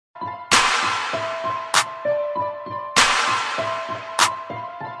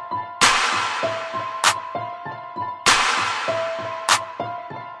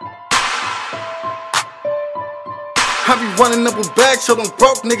I be running up a bag so them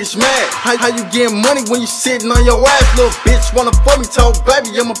broke niggas mad. How you getting money when you sitting on your ass? Little bitch wanna fuck me, told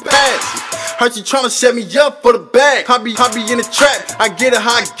baby I'm a pass. Heard you tryna set me up for the bag. I be in the trap, I get it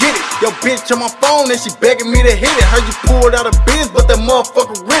how I get it. Yo bitch on my phone and she begging me to hit it. Heard you pulled out a biz, but that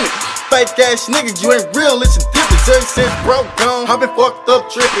motherfucker rented. Fake ass nigga, you ain't real, it's a difference. Ever since broke gone, I been fucked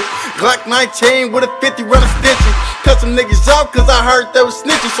up tripping. Glock 19 with a 50 run extension. Cut some niggas off cause I heard they was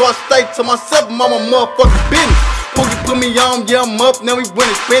snitching. So I stayed to myself, I'm on my motherfucking business. Pookie put me on, yeah I'm up, now we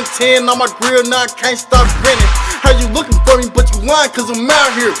winning. Spent 10 on my grill, now I can't stop grinning. How you looking for me, but you lying cause I'm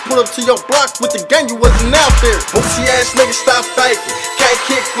out here. Pull up to your block with the gang, you wasn't out there. Boosie ass niggas stop faking. Can't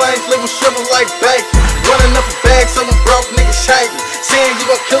kick flames, live with shrivel like bacon. Running up a bag, so them broke niggas hating. Saying you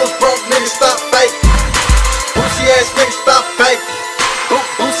gon' kill us broke niggas, stop faking. Boosie ass niggas stop faking.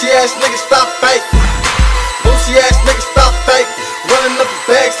 Boosie ass niggas stop faking. Boosie ass niggas stop faking. Running up a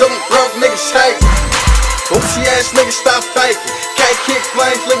bag, so them broke niggas hating. Boosie ass niggas stop faking. Can't kick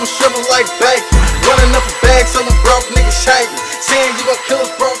flames, live with shrivel like bacon. Running up a bag, so them broke niggas hating. Saying you gon' kill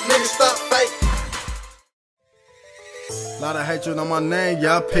us broke niggas, stop faking. Lot of hatred on my name,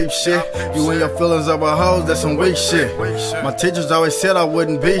 yeah, I peep shit. You and your feelings over hoes, that's some weak shit. My teachers always said I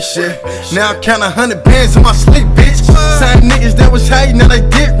wouldn't be shit. Now I count 100 bands in my sleep, bitch. Same niggas that was hating, now they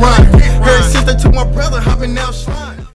dick run. Ever since they took my brother, I been out slime.